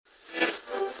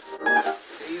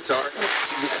No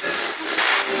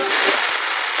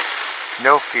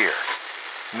fear.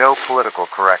 No political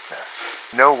correctness.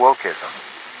 No wokeism.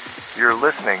 You're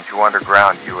listening to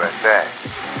Underground USA.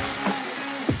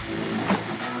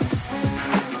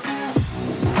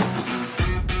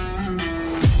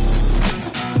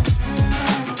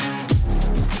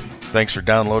 Thanks for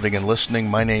downloading and listening.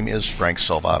 My name is Frank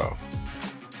Salvato.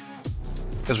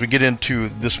 As we get into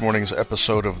this morning's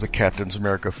episode of the Captain's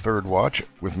America Third Watch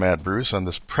with Mad Bruce on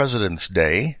this President's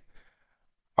Day,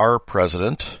 our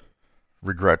president,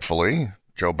 regretfully,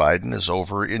 Joe Biden, is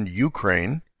over in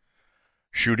Ukraine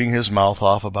shooting his mouth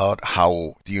off about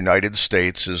how the United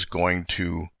States is going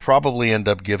to probably end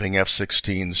up giving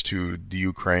F-16s to the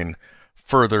Ukraine,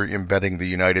 further embedding the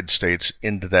United States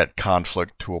into that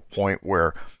conflict to a point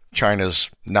where China's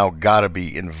now got to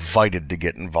be invited to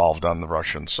get involved on the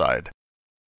Russian side.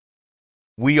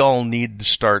 We all need to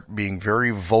start being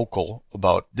very vocal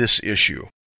about this issue.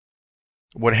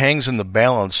 What hangs in the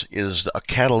balance is a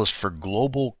catalyst for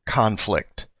global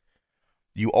conflict.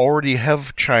 You already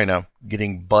have China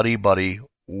getting buddy-buddy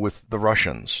with the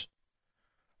Russians.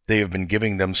 They have been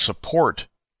giving them support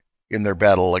in their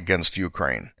battle against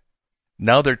Ukraine.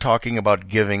 Now they're talking about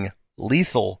giving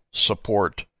lethal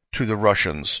support to the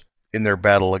Russians in their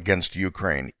battle against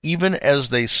Ukraine, even as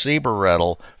they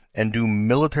saber-rattle and do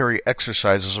military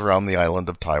exercises around the island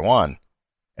of Taiwan.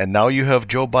 And now you have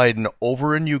Joe Biden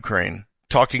over in Ukraine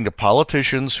talking to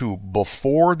politicians who,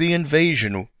 before the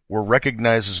invasion, were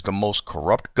recognized as the most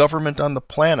corrupt government on the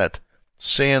planet,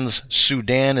 sans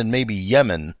Sudan and maybe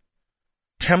Yemen,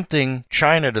 tempting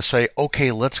China to say,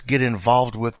 okay, let's get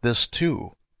involved with this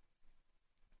too.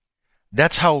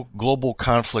 That's how global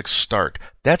conflicts start.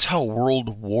 That's how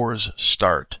world wars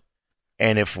start.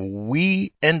 And if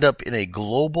we end up in a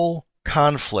global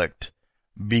conflict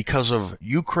because of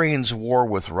Ukraine's war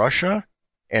with Russia,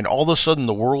 and all of a sudden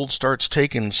the world starts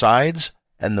taking sides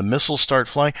and the missiles start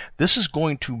flying, this is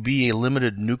going to be a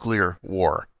limited nuclear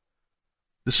war.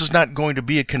 This is not going to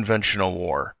be a conventional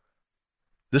war.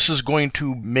 This is going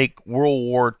to make World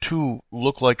War II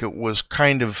look like it was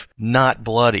kind of not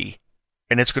bloody.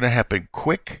 And it's going to happen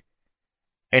quick,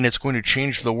 and it's going to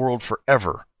change the world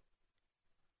forever.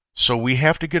 So we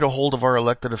have to get a hold of our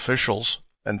elected officials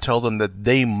and tell them that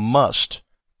they must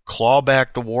claw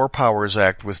back the War Powers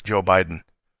Act with Joe Biden.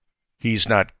 He's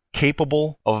not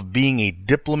capable of being a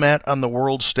diplomat on the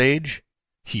world stage.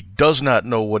 He does not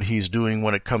know what he's doing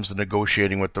when it comes to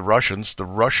negotiating with the Russians. The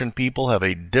Russian people have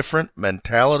a different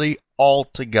mentality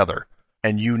altogether.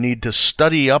 And you need to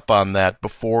study up on that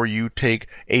before you take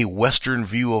a Western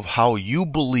view of how you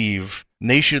believe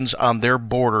nations on their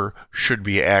border should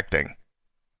be acting.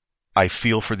 I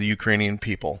feel for the Ukrainian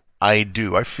people. I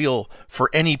do. I feel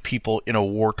for any people in a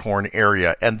war-torn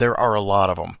area, and there are a lot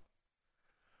of them.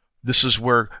 This is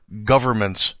where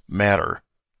governments matter,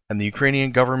 and the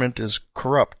Ukrainian government is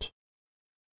corrupt.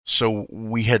 So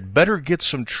we had better get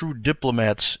some true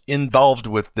diplomats involved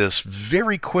with this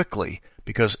very quickly,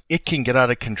 because it can get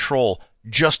out of control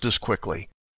just as quickly.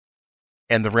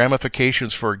 And the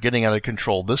ramifications for getting out of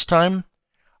control this time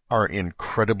are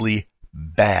incredibly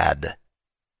bad.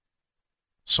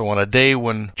 So on a day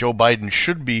when Joe Biden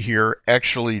should be here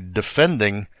actually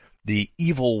defending the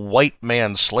evil white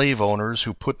man slave owners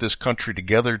who put this country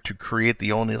together to create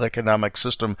the only economic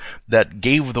system that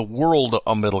gave the world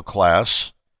a middle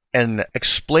class, and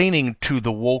explaining to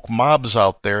the woke mobs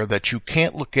out there that you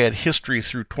can't look at history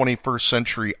through 21st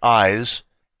century eyes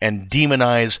and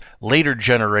demonize later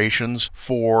generations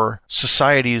for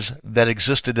societies that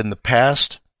existed in the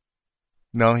past.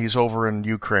 No, he's over in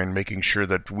Ukraine making sure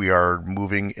that we are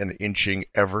moving and inching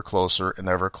ever closer and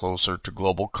ever closer to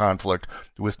global conflict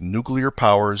with nuclear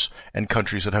powers and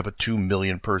countries that have a 2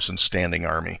 million person standing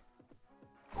army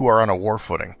who are on a war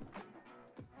footing.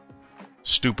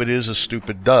 Stupid is as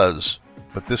stupid does,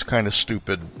 but this kind of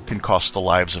stupid can cost the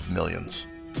lives of millions.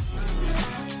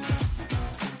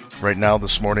 Right now,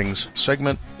 this morning's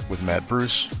segment with Mad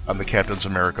Bruce on the Captain's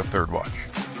America Third Watch.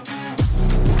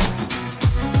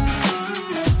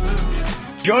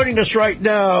 Joining us right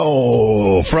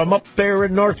now from up there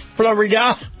in North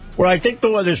Florida, where I think the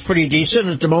weather's pretty decent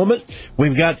at the moment,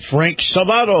 we've got Frank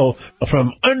Salvato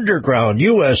from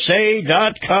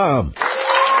UndergroundUSA.com.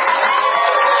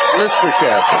 Mr.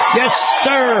 Captain. Yes,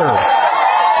 sir.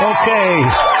 Okay.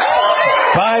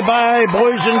 Bye-bye,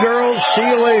 boys and girls. See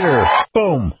you later.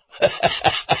 Boom.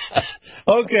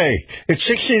 Okay. It's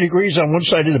 60 degrees on one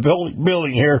side of the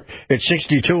building here. It's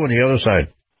 62 on the other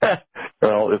side.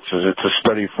 Well, it's a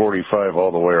steady 45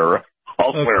 all the way around.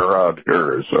 All the way around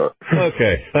here. So.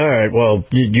 Okay. All right. Well,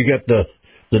 you got the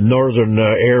northern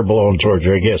air blowing towards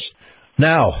you, I guess.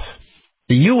 Now,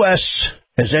 The U.S.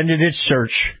 has ended its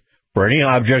search for any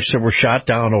objects that were shot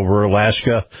down over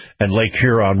Alaska and Lake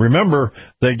Huron. Remember,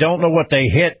 they don't know what they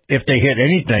hit, if they hit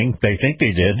anything. They think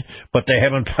they did, but they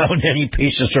haven't found any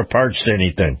pieces or parts to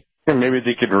anything. And maybe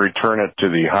they could return it to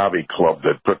the hobby club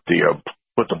that put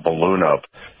the balloon up.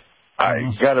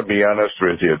 I got to be honest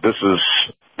with you. This is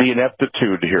the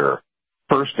ineptitude here.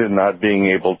 First, in not being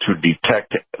able to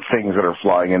detect things that are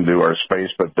flying into our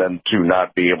space, but then to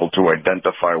not be able to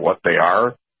identify what they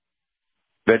are.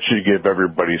 That should give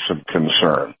everybody some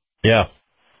concern. Yeah.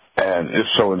 And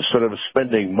so instead of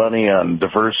spending money on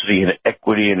diversity and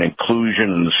equity and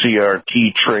inclusion and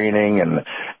CRT training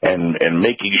and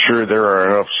making sure there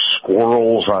are enough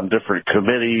squirrels on different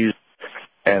committees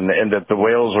and that the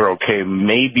whales are okay,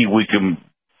 maybe we can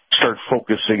start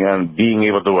focusing on being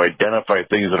able to identify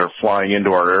things that are flying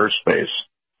into our airspace.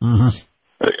 Mm-hmm.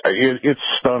 It's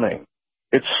stunning.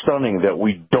 It's stunning that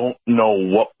we don't know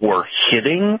what we're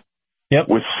hitting. Yep.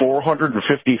 With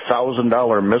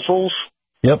 $450,000 missiles.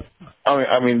 Yep.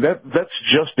 I mean that's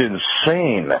just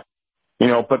insane. You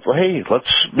know, but hey,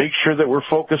 let's make sure that we're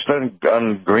focused on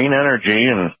green energy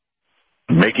and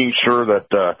making sure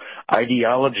that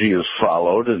ideology is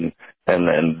followed and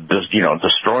just, you know,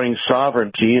 destroying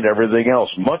sovereignty and everything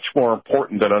else. Much more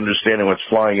important than understanding what's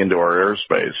flying into our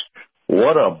airspace.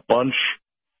 What a bunch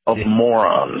of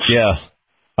morons. Yeah.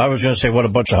 I was going to say, what a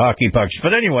bunch of hockey pucks.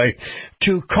 But anyway,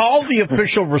 to call the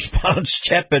official response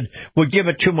tepid would give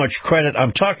it too much credit.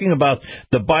 I'm talking about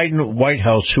the Biden White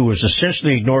House, who has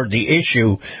essentially ignored the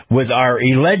issue with our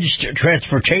alleged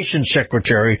transportation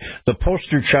secretary, the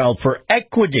poster child for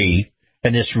equity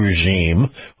in this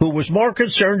regime, who was more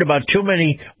concerned about too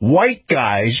many white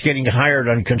guys getting hired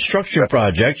on construction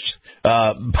projects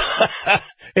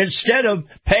instead of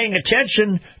paying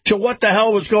attention to what the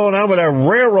hell was going on with our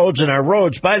railroads and our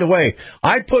roads. By the way,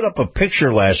 I put up a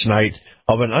picture last night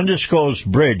of an undisclosed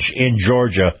bridge in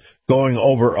Georgia going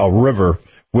over a river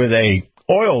with a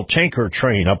oil tanker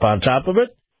train up on top of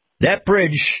it. That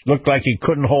bridge looked like it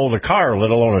couldn't hold a car, let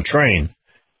alone a train,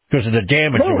 because of the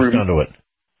damage that was done to it.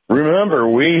 Remember,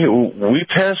 we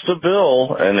passed a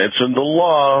bill, and it's into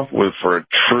law for $1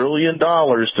 trillion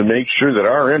to make sure that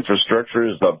our infrastructure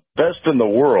is the best in the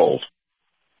world.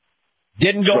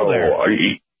 Didn't go there.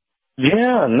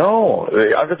 Yeah, no.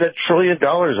 Out of that $1 trillion,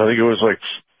 I think it was like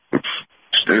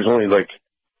there's only like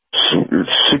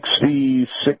 $66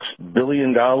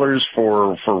 billion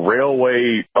for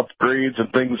railway upgrades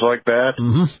and things like that.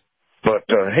 Mm-hmm. But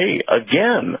hey,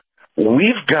 again,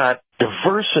 we've got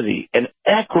diversity and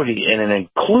equity and an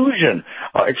inclusion,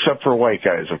 except for white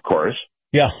guys, of course.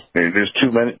 Yeah. There's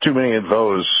too many of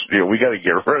those. You know, we got to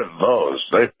get rid of those.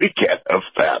 We can't have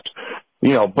that.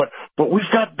 You know, but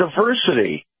we've got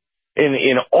diversity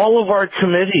in all of our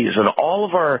committees and all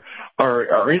of our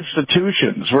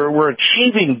institutions where we're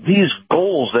achieving these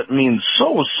goals that mean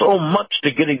so much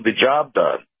to getting the job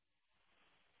done.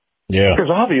 Yeah.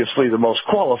 Because obviously the most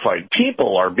qualified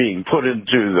people are being put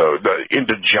into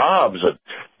into jobs that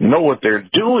know what they're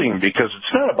doing, because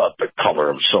it's not about the color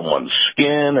of someone's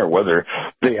skin or whether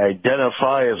they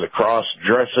identify as a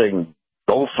cross-dressing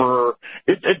gopher.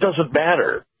 It doesn't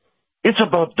matter. It's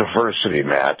about diversity,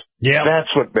 Matt. Yeah.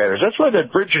 That's what matters. That's why that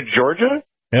bridge in Georgia,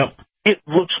 yep,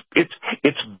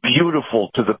 it's beautiful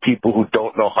to the people who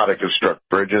don't know how to construct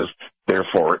bridges.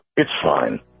 Therefore, it's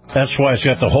fine. That's why it's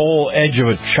got the whole edge of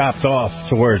it chopped off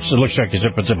to where it looks like as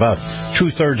if it's about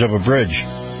 2/3 of a bridge.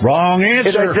 Wrong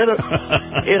answer.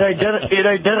 It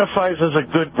identifies as a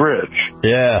good bridge.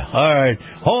 Yeah. All right.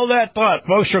 Hold that thought,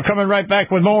 folks. We're coming right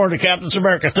back with more to Captain's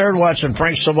America Third Watch and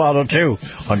Frank Salvato, too.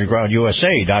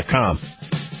 UndergroundUSA.com.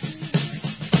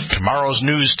 Tomorrow's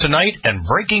news tonight and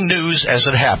breaking news as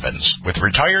it happens with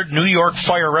retired New York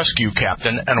Fire Rescue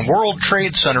Captain and World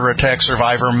Trade Center attack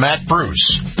survivor Matt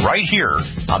Bruce, right here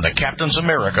on the Captain's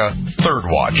America Third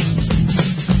Watch.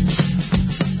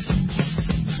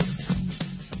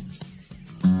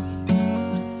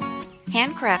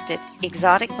 Handcrafted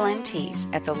exotic blend teas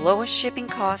at the lowest shipping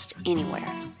cost anywhere.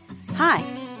 Hi,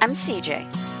 I'm CJ,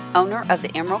 owner of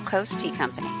the Emerald Coast Tea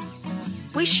Company.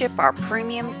 We ship our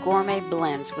premium gourmet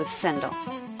blends with Sindel,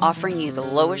 offering you the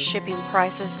lowest shipping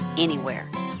prices anywhere,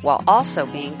 while also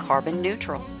being carbon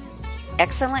neutral.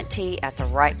 Excellent tea at the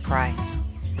right price.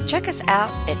 Check us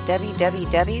out at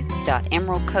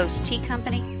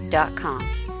www.emeraldcoastteacompany.com.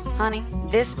 Honey,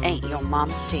 this ain't your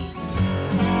mama's tea.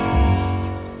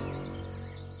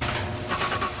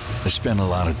 I spent a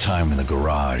lot of time in the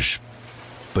garage,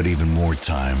 but even more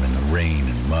time in the rain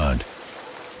and mud.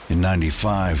 In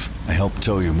 95, I helped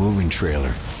tow your moving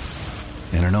trailer.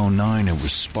 And in 09, it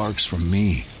was sparks from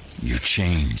me, your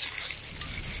chains.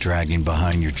 dragging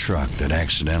behind your truck that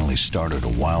accidentally started a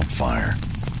wildfire.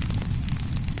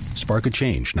 Spark a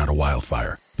change, not a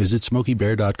wildfire. Visit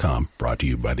SmokeyBear.com, brought to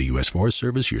you by the U.S. Forest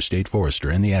Service, your state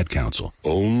forester, and the Ad Council.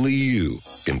 Only you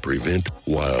can prevent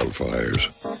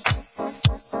wildfires.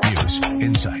 News,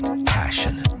 insight,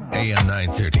 passion. AM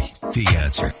 930, The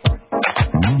Answer.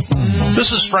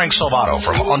 This is Frank Salvato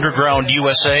from Underground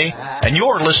USA, and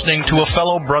you're listening to a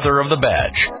fellow brother of the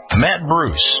badge, Matt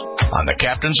Bruce, on the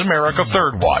Captain's America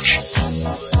Third Watch.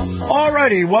 All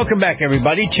righty, welcome back,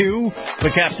 everybody, to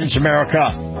the Captain's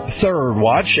America Third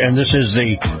Watch, and this is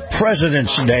the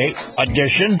President's Day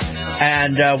edition,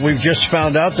 and we've just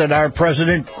found out that our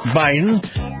President Biden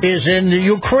is in the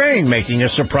Ukraine, making a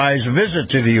surprise visit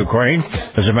to the Ukraine.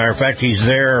 As a matter of fact, he's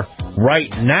there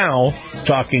right now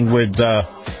talking with the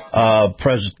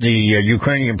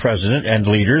Ukrainian president and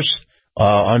leaders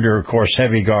under, of course,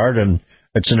 heavy guard, and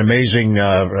it's an amazing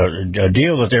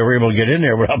deal that they were able to get in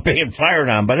there without being fired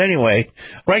on. But anyway,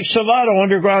 Frank Salvato,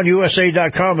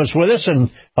 UndergroundUSA.com, is with us.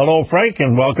 And hello, Frank,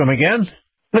 and welcome again.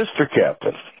 Mr.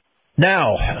 Captain.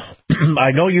 Now,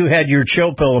 I know you had your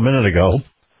chill pill a minute ago,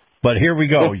 but here we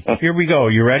go. Here we go.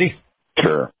 You ready?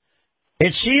 Sure.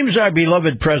 It seems our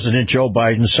beloved President Joe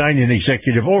Biden signed an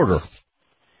executive order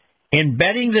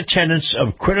embedding the tenets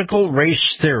of critical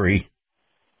race theory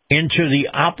into the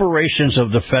operations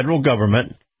of the federal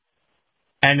government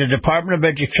and the Department of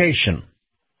Education.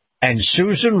 And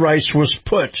Susan Rice was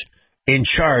put in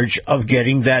charge of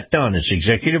getting that done. It's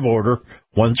Executive Order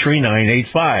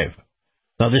 13985.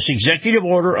 Now, this executive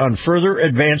order on further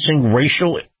advancing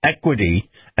racial equity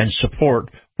and support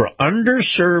for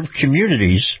underserved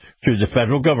communities through the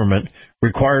federal government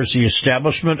requires the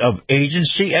establishment of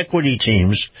agency equity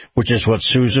teams, which is what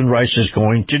Susan Rice is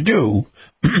going to do,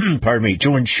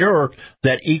 to ensure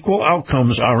that equal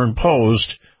outcomes are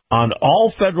imposed on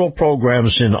all federal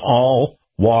programs in all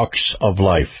walks of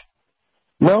life.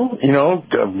 Well,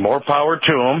 more power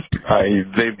to them.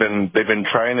 They've been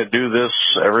trying to do this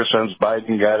ever since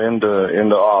Biden got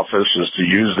into office, is to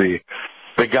use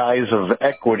the guise of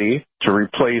equity to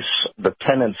replace the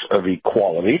tenets of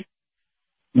equality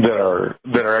that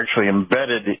are actually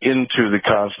embedded into the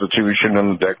Constitution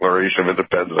and the Declaration of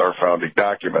Independence, our founding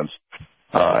documents,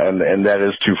 and that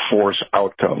is to force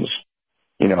outcomes.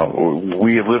 We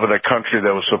live in a country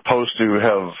that was supposed to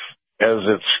have as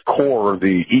its core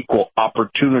the equal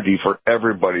opportunity for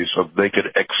everybody, so they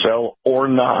could excel or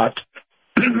not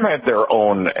at their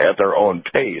own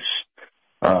pace.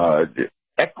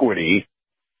 Equity,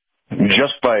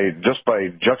 just by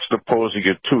juxtaposing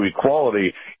it to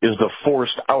equality, is the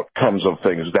forced outcomes of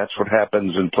things. That's what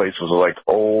happens in places like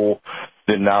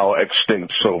the now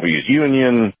extinct Soviet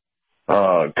Union,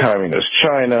 communist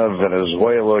China,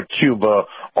 Venezuela, Cuba,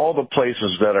 all the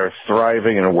places that are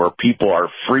thriving and where people are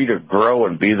free to grow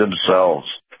and be themselves.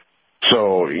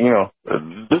 So,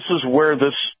 this is where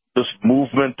this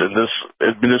movement and this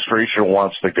administration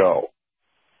wants to go.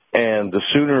 And the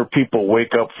sooner people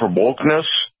wake up from wokeness,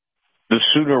 the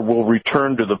sooner we'll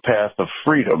return to the path of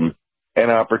freedom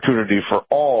and opportunity for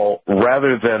all,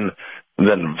 rather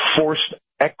than forced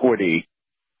equity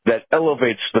that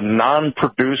elevates the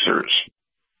non-producers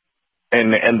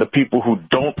and the people who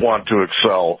don't want to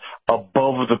excel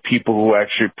above the people who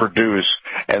actually produce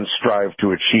and strive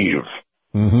to achieve.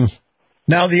 Mm-hmm.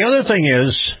 Now, the other thing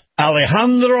is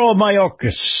Alejandro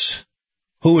Mayorkas,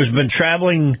 who has been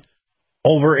traveling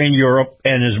over in Europe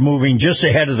and is moving just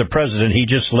ahead of the president. He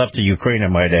just left the Ukraine, I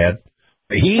might add.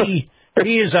 He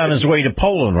is on his way to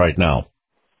Poland right now,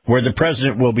 where the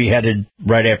president will be headed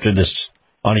right after this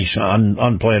on his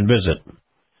unplanned visit.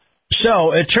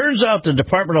 So it turns out the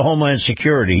Department of Homeland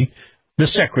Security, the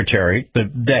secretary,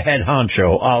 the head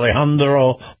honcho,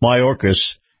 Alejandro Mayorkas,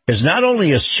 is not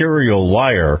only a serial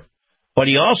liar, but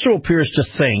he also appears to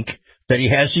think that he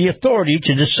has the authority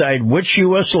to decide which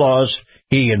U.S. laws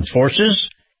he enforces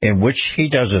and which he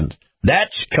doesn't.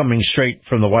 That's coming straight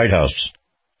from the White House.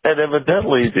 And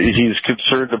evidently he's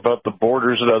concerned about the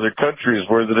borders in other countries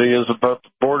more than he is about the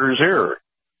borders here.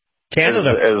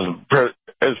 Canada.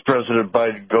 As President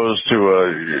Biden goes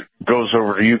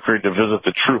over to Ukraine to visit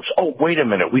the troops. Oh, wait a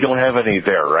minute, we don't have any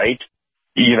there, right?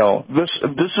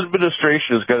 This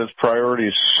administration has got its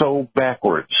priorities so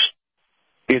backwards.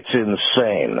 It's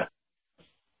insane.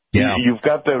 Yeah. You've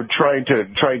got them trying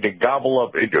to gobble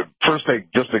up. First, they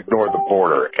just ignore the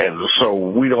border, and so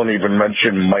we don't even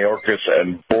mention Mayorkas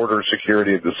and border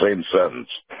security in the same sentence.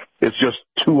 It's just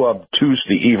too obtuse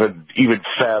to even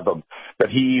fathom that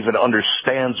he even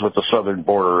understands what the southern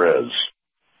border is.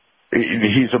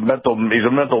 He's a mental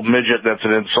midget. That's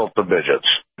an insult to midgets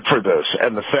for this.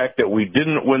 And the fact that we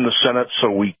didn't win the Senate,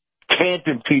 so we can't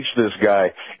impeach this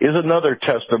guy is another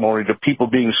testimony to people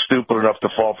being stupid enough to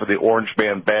fall for the orange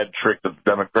man bad trick that the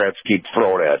Democrats keep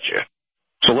throwing at you.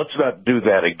 So let's not do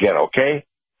that again, okay?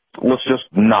 Let's just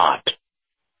not.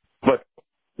 But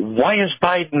why is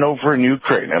Biden over in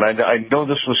Ukraine? And I know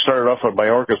this was started off on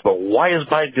Mayorkas, but why is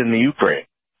Biden in the Ukraine?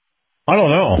 I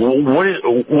don't know.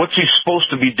 What's he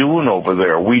supposed to be doing over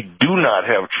there? We do not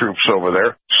have troops over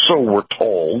there, so we're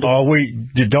told. Oh, we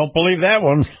don't believe that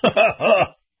one.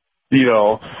 You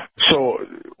know, so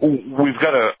we've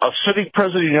got a sitting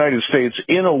president of the United States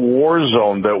in a war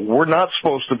zone that we're not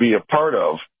supposed to be a part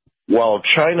of, while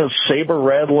China's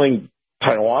saber-rattling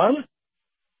Taiwan?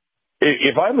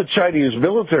 If I'm the Chinese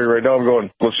military right now, I'm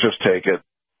going, let's just take it.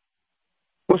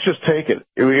 Let's just take it.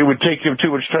 It would take him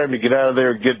too much time to get out of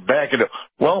there and get back. And,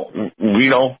 well, you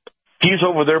know, he's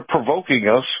over there provoking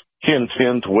us. Hint,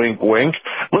 hint, wink, wink.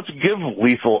 Let's give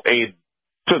lethal aid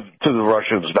to the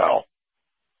Russians now,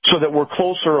 so that we're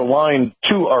closer aligned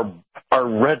to our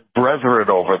red brethren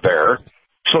over there.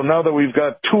 So now that we've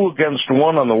got 2 against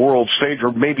 1 on the world stage,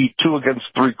 or maybe 2 against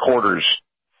 3/4,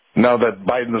 now that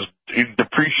Biden's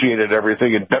depreciated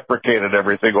everything and deprecated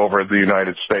everything over in the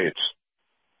United States.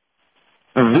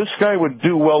 This guy would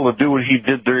do well to do what he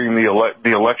did during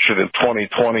the election in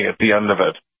 2020 at the end of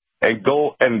it, and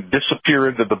go and disappear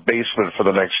into the basement for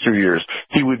the next 2 years.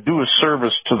 He would do a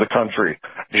service to the country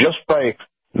just by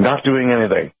not doing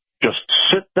anything. Just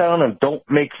sit down and don't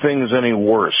make things any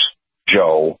worse,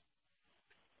 Joe.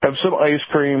 Have some ice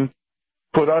cream.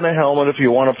 Put on a helmet if you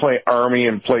want to play Army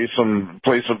and play some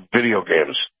video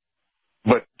games.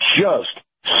 But just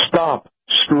stop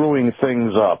screwing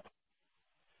things up.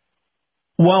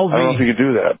 Well, I don't know if you could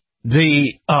do that.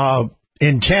 The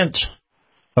intent,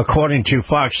 according to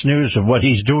Fox News, of what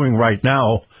he's doing right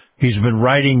now, he's been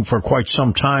writing for quite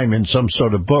some time in some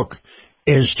sort of book,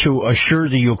 is to assure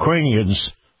the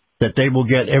Ukrainians that they will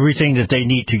get everything that they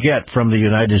need to get from the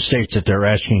United States that they're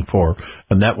asking for.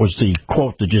 And that was the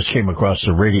quote that just came across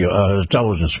the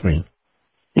television screen.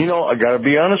 You know, I got to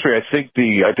be honest with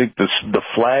you. I think the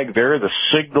flag there, the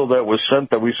signal that was sent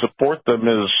that we support them,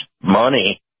 is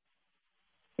money.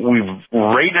 We've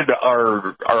raided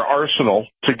our arsenal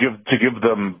to give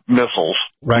them missiles.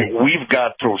 Right. We've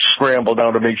got to scramble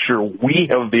now to make sure we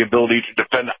have the ability to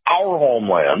defend our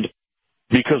homeland,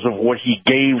 because of what he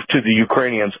gave to the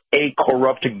Ukrainians, a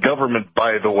corrupt government,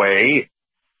 by the way,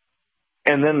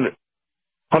 and then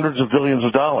hundreds of billions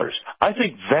of dollars. I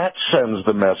think that sends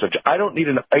the message. I don't need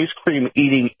an ice cream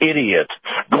eating idiot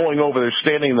going over there,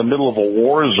 standing in the middle of a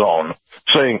war zone,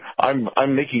 saying, I'm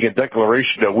making a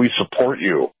declaration that we support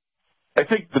you. I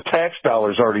think the tax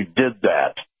dollars already did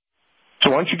that.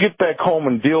 So why don't you get back home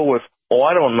and deal with,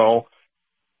 I don't know,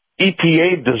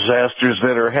 EPA disasters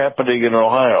that are happening in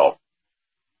Ohio.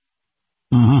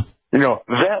 Mm-hmm. You know,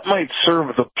 that might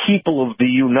serve the people of the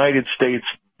United States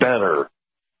better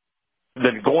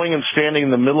than going and standing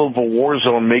in the middle of a war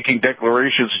zone making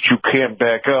declarations that you can't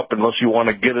back up unless you want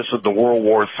to get us into World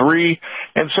War III,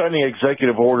 and signing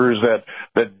executive orders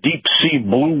that deep-sea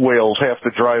blue whales have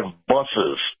to drive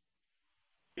buses.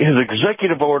 His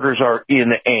executive orders are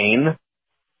inane.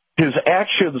 His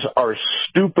actions are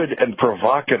stupid and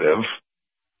provocative.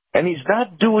 And he's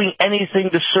not doing anything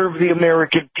to serve the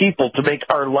American people, to make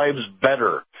our lives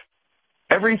better.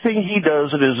 Everything he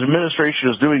does and his administration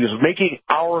is doing is making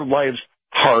our lives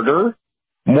harder,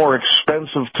 more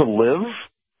expensive to live,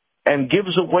 and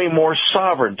gives away more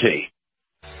sovereignty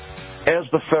as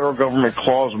the federal government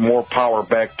claws more power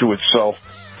back to itself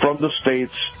from the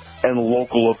states and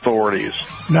local authorities.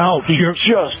 Now, he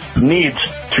just needs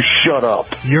to shut up.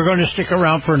 You're going to stick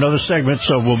around for another segment,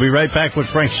 so we'll be right back with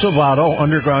Frank Salvato,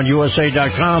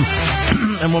 UndergroundUSA.com.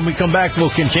 And when we come back,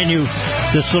 we'll continue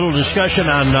this little discussion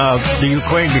on the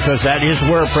Ukraine, because that is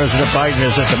where President Biden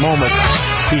is at the moment.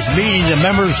 He's meeting the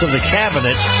members of the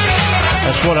cabinet.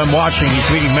 That's what I'm watching. He's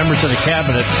meeting members of the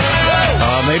cabinet.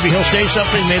 Maybe he'll say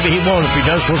something, maybe he won't. If he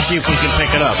does, we'll see if we can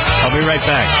pick it up. I'll be right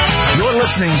back. You're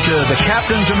listening to the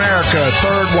Captain's America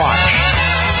Third Watch.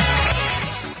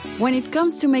 When it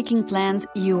comes to making plans,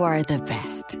 you are the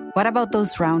best. What about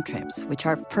those round trips, which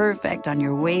are perfect on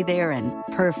your way there and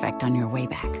perfect on your way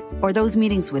back? Or those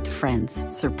meetings with friends,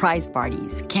 surprise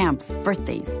parties, camps,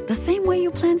 birthdays. The same way you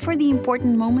plan for the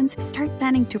important moments, start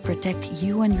planning to protect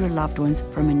you and your loved ones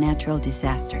from a natural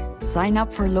disaster. Sign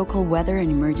up for local weather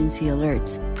and emergency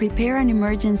alerts. Prepare an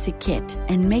emergency kit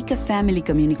and make a family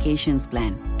communications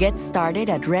plan. Get started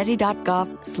at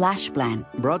ready.gov/plan.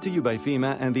 Brought to you by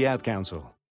FEMA and the Ad Council.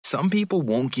 Some people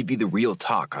won't give you the real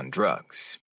talk on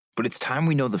drugs, but it's time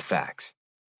we know the facts.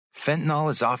 Fentanyl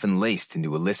is often laced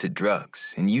into illicit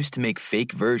drugs and used to make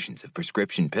fake versions of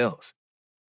prescription pills.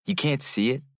 You can't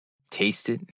see it, taste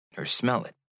it, or smell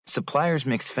it. Suppliers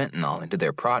mix fentanyl into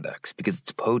their products because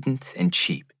it's potent and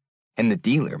cheap, and the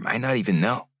dealer might not even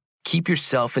know. Keep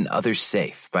yourself and others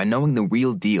safe by knowing the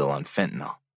real deal on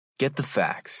fentanyl. Get the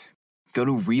facts. Go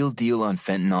to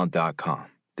realdealonfentanyl.com.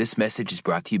 This message is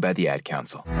brought to you by the Ad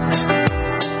Council.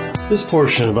 This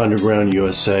portion of Underground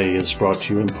USA is brought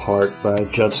to you in part by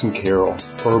Judson Carroll,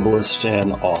 herbalist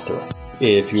and author.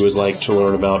 If you would like to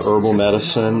learn about herbal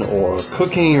medicine or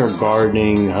cooking or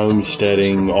gardening,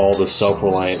 homesteading, all the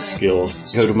self-reliant skills,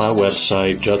 go to my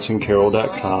website,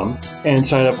 judsoncarroll.com, and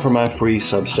sign up for my free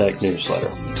Substack newsletter.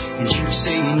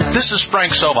 This is Frank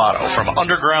Salvato from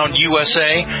Underground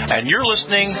USA, and you're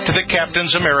listening to the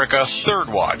Captain's America Third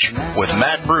Watch with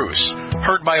Matt Bruce,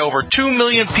 heard by over 2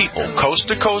 million people coast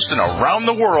to coast and around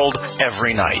the world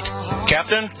every night.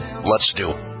 Captain, let's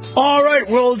do it. All right,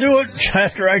 we'll do it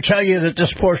after I tell you that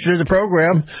this portion of the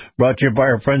program brought to you by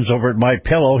our friends over at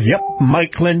MyPillow. Yep,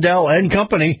 Mike Lindell and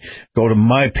company. Go to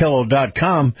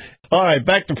MyPillow.com. All right,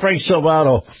 back to Frank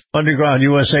Salvato,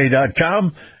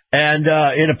 UndergroundUSA.com. And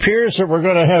it appears that we're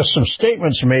going to have some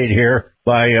statements made here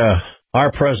by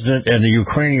our president and the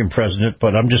Ukrainian president,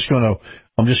 but I'm just going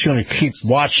to keep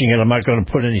watching it. I'm not going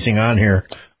to put anything on here.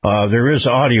 There is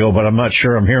audio, but I'm not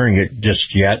sure I'm hearing it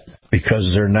just yet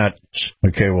because they're not.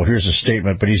 Okay, well, here's a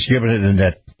statement, but he's given it in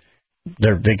that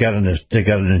they got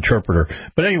an interpreter.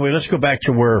 But anyway, let's go back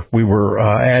to where we were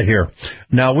at here.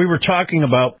 Now, we were talking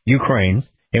about Ukraine,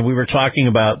 and we were talking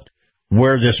about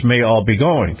where this may all be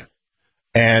going.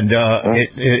 And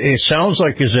it sounds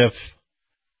like as if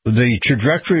the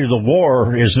trajectory of the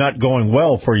war is not going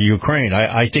well for Ukraine.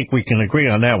 I think we can agree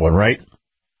on that one, right?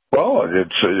 Well,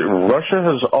 Russia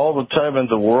has all the time in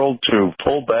the world to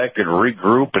pull back and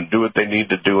regroup and do what they need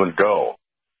to do and go.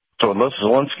 So unless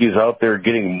Zelensky's out there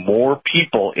getting more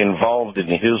people involved in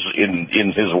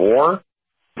his war,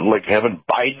 like having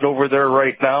Biden over there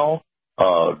right now,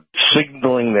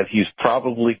 signaling that he's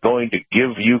probably going to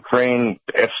give Ukraine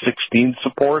F-16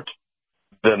 support,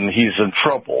 then he's in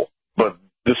trouble. But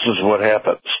this is what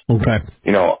happens. Okay.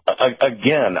 You know,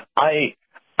 again, I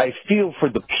feel for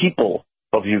the people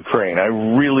of Ukraine. I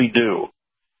really do.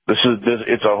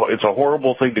 It's a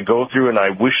horrible thing to go through, and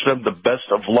I wish them the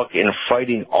best of luck in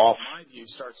fighting off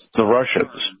the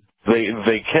Russians.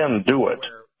 They can do it.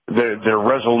 They're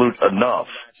resolute enough.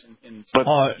 But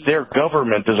their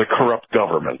government is a corrupt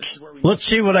government. Let's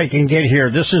see what I can get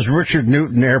here. This is Richard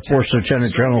Newton, Air Force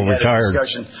Lieutenant General, retired.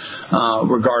 Discussion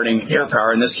regarding air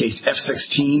power. In this case,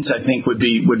 F-16s, I think would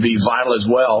be vital as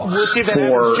well for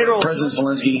President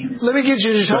Zelensky. Let me get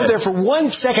you to hold there for 1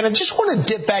 second. I just want to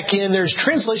dip back in. There's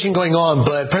translation going on,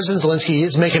 but President Zelensky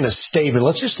is making a statement.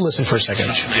 Let's just listen for a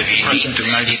second. The President of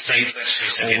the United States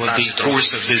over the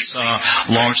course of this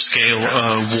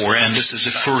large-scale war, and this is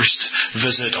the first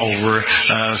visit over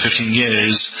 15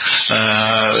 years,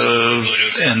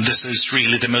 and this is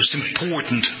really the most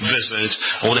important visit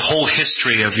or the whole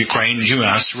history of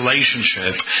Ukraine-U.S.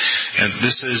 relationship. And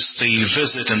this is the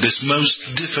visit in this most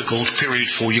difficult period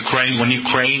for Ukraine, when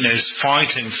Ukraine is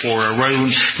fighting for her own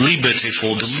liberty,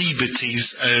 for the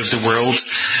liberties of the world,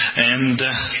 and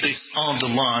this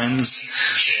underlines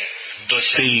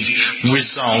the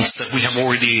results that we have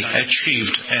already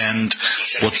achieved and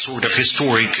what sort of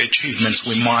historic achievements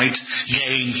we might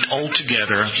gain all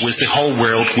together with the whole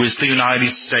world, with the United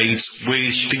States,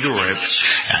 with Europe.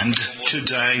 And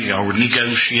today our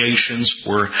negotiations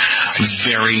were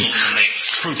very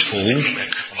fruitful.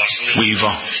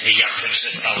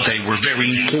 They were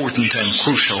very important and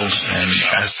crucial, and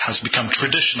as has become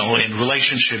traditional in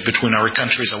relationship between our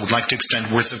countries, I would like to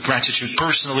extend words of gratitude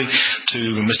personally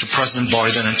to Mr. President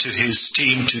Biden and to his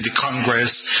team, to the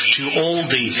Congress, to all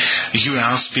the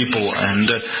U.S. people, and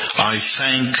I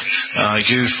thank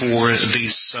you for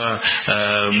this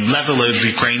level of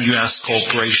Ukraine-U.S.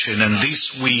 cooperation. And this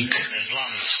week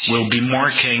will be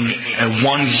marking 1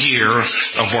 year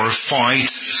of our fight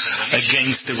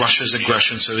against Russia's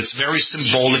aggression. So it's very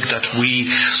symbolic that we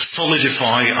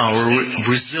solidify our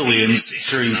resilience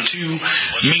through 2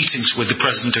 meetings with the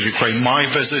President of Ukraine, my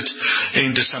visit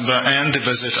in December and the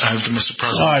visit of the Mr.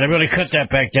 President. All right, I'm going to cut that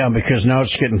back down because now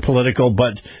it's getting political,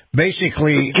 but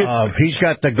basically he's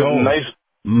got to go.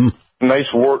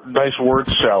 Nice word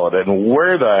salad. And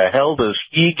where the hell does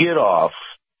he get off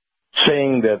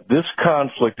saying that this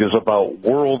conflict is about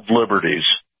world liberties?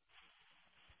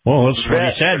 Well, that's what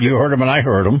he said. You heard him and I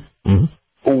heard him.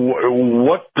 Mm-hmm.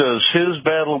 What does his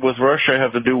battle with Russia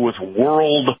have to do with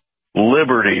world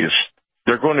liberties?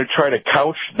 They're going to try to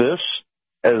couch this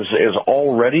as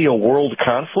already a world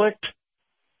conflict?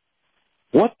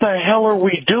 What the hell are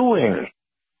we doing?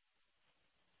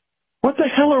 What the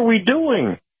hell are we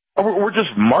doing? We're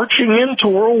just marching into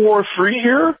World War III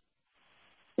here?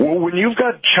 Well, when you've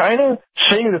got China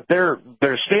saying that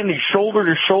they're standing shoulder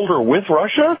to shoulder with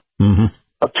Russia,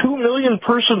 a 2 million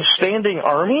person standing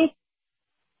army,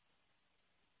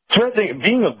 threatening,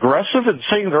 being aggressive and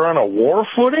saying they're on a war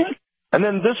footing, and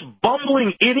then this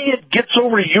bumbling idiot gets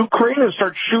over to Ukraine and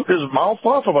starts shooting his mouth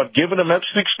off about giving them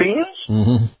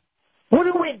F-16s? What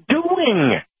are we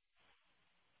doing?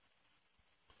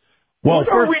 Well, what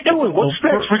are we doing? What's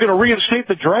next? We're going to reinstate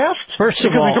the draft? First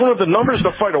of because all, we don't have the numbers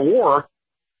to fight a war.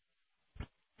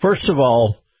 First of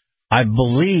all, I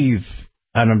believe,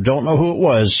 and I don't know who it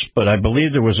was, but I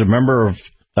believe there was a member of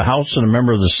the House and a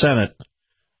member of the Senate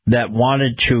that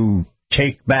wanted to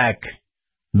take back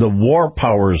the War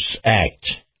Powers Act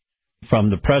from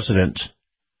the president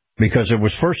because it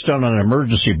was first done on an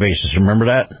emergency basis. Remember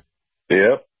that?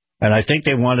 Yep. And I think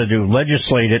they wanted to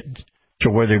legislate it to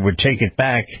where they would take it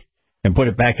back and put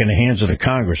it back in the hands of the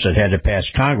Congress. It had to pass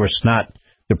Congress, not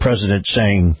the president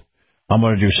saying, I'm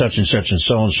going to do such and such and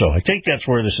so. I think that's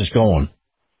where this is going.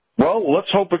 Well,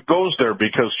 let's hope it goes there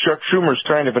because Chuck Schumer's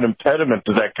kind of an impediment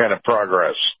to that kind of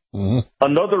progress.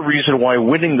 Another reason why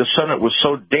winning the Senate was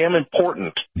so damn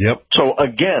important. Yep. So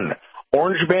again,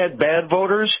 orange bad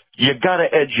voters, you got to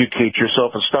educate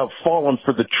yourself and stop falling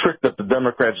for the trick that the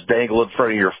Democrats dangle in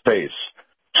front of your face.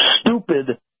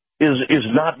 Stupid is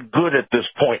not good at this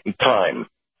point in time.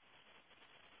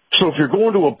 So if you're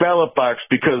going to a ballot box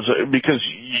because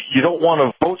you don't want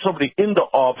to vote somebody into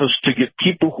office to get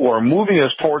people who are moving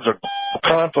us towards a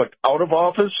conflict out of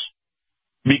office,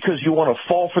 because you want to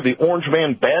fall for the orange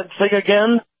man bad thing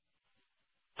again,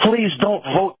 please don't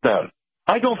vote then.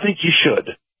 I don't think you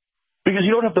should, because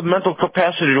you don't have the mental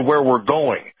capacity to where we're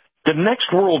going. The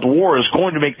next world war is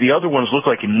going to make the other ones look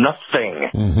like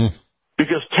nothing,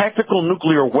 because tactical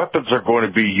nuclear weapons are going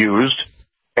to be used,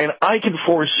 and I can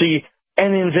foresee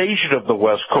an invasion of the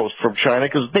West Coast from China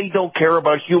because they don't care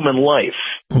about human life.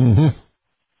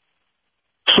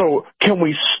 So can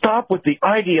we stop with the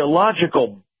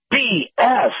ideological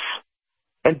BS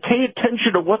and pay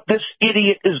attention to what this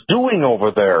idiot is doing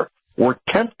over there? We're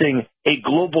tempting a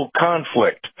global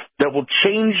conflict that will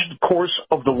change the course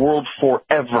of the world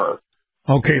forever.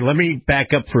 Okay, let me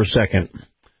back up for a second.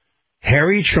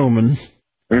 Harry Truman,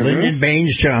 Lyndon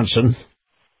Baines Johnson,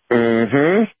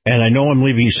 and I know I'm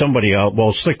leaving somebody out.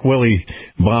 Well, Slick Willie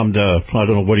bombed, I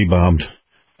don't know what he bombed.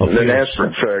 The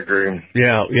aspirin factory.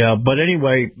 Yeah. But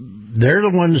anyway, they're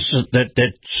the ones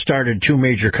that started two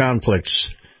major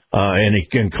conflicts, and it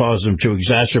can cause them to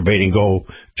exacerbate and go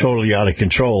totally out of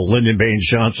control. Lyndon Baines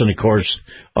Johnson, of course,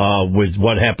 with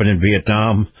what happened in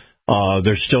Vietnam.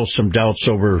 There's still some doubts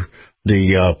over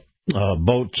the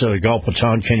boat Gulf of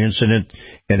Tonkin incident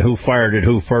and who fired it,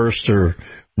 who first, or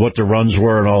what the runs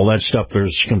were and all that stuff.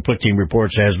 There's conflicting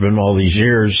reports, has been all these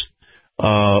years.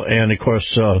 And, of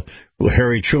course,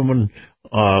 Harry Truman,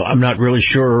 I'm not really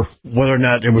sure whether or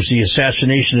not it was the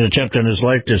assassination attempt on his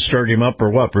life that stirred him up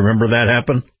or what. Remember that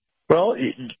happened? Well,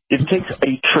 it takes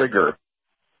a trigger,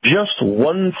 just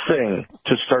one thing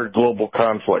to start global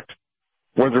conflict,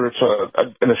 whether it's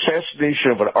an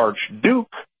assassination of an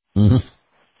archduke,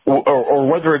 or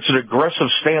whether it's an aggressive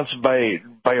stance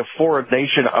by a foreign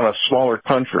nation on a smaller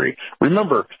country.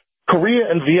 Remember, Korea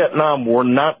and Vietnam were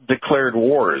not declared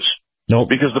wars. Nope.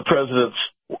 Because the presidents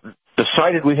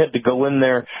decided we had to go in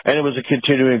there, and it was a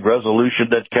continuing resolution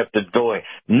that kept it going.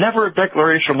 Never a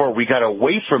declaration of war. We got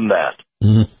away from that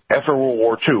after World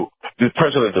War II. The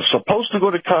president is supposed to go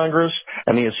to Congress,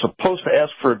 and he is supposed to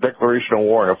ask for a declaration of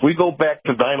war. And if we go back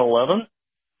to 9/11,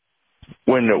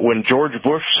 when George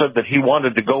Bush said that he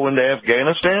wanted to go into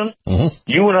Afghanistan,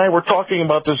 you and I were talking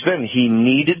about this then. He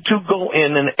needed to go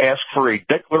in and ask for a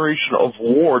declaration of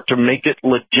war to make it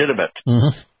legitimate.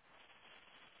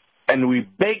 And we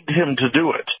begged him to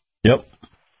do it. Yep.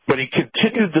 But he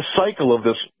continued the cycle of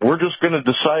this. We're just going to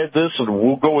decide this, and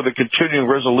we'll go with a continuing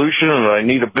resolution, and I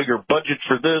need a bigger budget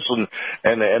for this,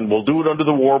 and we'll do it under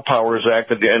the War Powers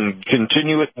Act and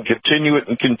continue it and continue it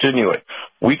and continue it.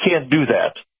 We can't do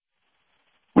that.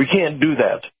 We can't do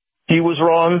that. He was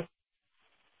wrong.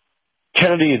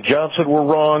 Kennedy and Johnson were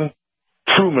wrong.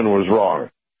 Truman was wrong.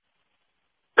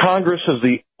 Congress is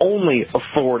the only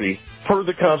authority per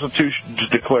the Constitution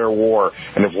to declare war.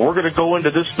 And if we're going to go into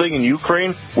this thing in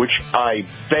Ukraine, which I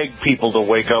beg people to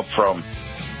wake up from,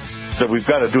 that we've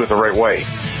got to do it the right way.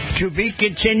 To be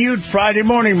continued Friday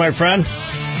morning, my friend.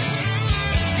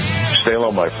 Stay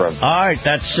low, my friend. All right,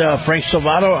 that's Frank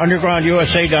Salvato,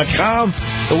 undergroundusa.com.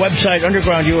 The website,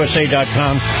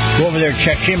 undergroundusa.com. Go over there,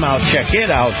 check him out, check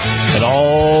it out, and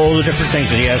all the different things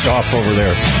that he has to offer over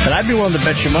there. And I'd be willing to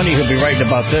bet you money he'll be writing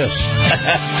about this.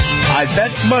 I bet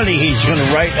money he's going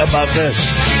to write about this.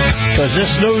 Because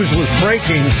this news was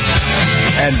breaking,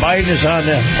 and Biden is on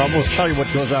the... We'll tell you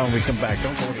what goes on when we come back.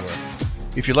 Don't go anywhere.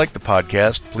 If you like the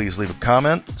podcast, please leave a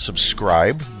comment,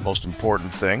 subscribe, most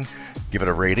important thing. Give it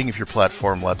a rating if your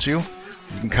platform lets you.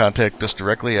 You can contact us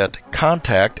directly at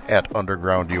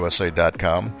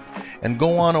contact@undergroundusa.com. And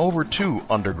go on over to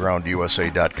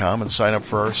undergroundusa.com and sign up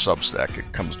for our Substack.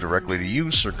 It comes directly to you,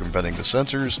 circumventing the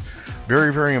censors.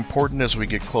 Very, very important as we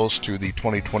get close to the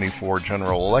 2024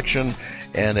 general election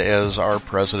and as our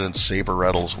president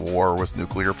saber-rattles war with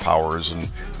nuclear powers and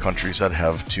countries that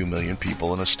have 2 million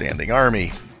people in a standing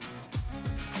army.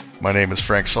 My name is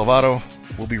Frank Salvato.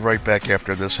 We'll be right back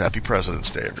after this. Happy President's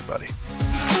Day, everybody.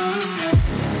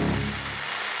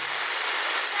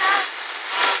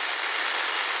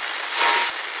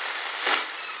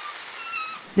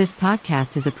 This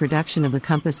podcast is a production of the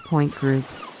Compass Point Group.